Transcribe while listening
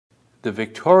The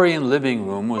Victorian living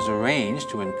room was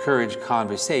arranged to encourage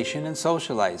conversation and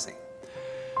socializing.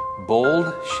 Bold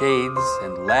shades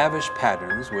and lavish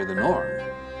patterns were the norm.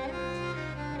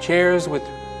 Chairs with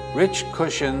rich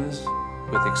cushions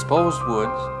with exposed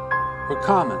woods were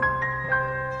common.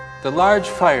 The large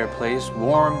fireplace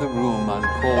warmed the room on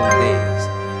cold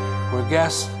days, where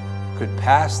guests could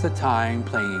pass the time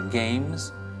playing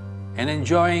games and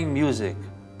enjoying music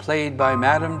played by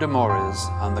Madame de Mora's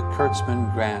on the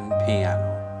Kurtzman grand piano.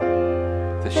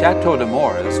 The Chateau de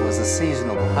Mora's was a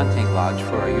seasonal hunting lodge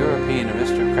for a European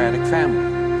aristocratic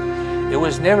family. It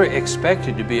was never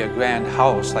expected to be a grand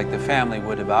house like the family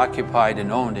would have occupied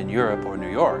and owned in Europe or New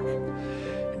York.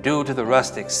 Due to the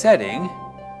rustic setting,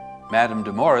 Madame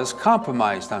de Mora's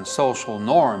compromised on social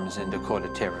norms in Dakota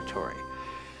Territory.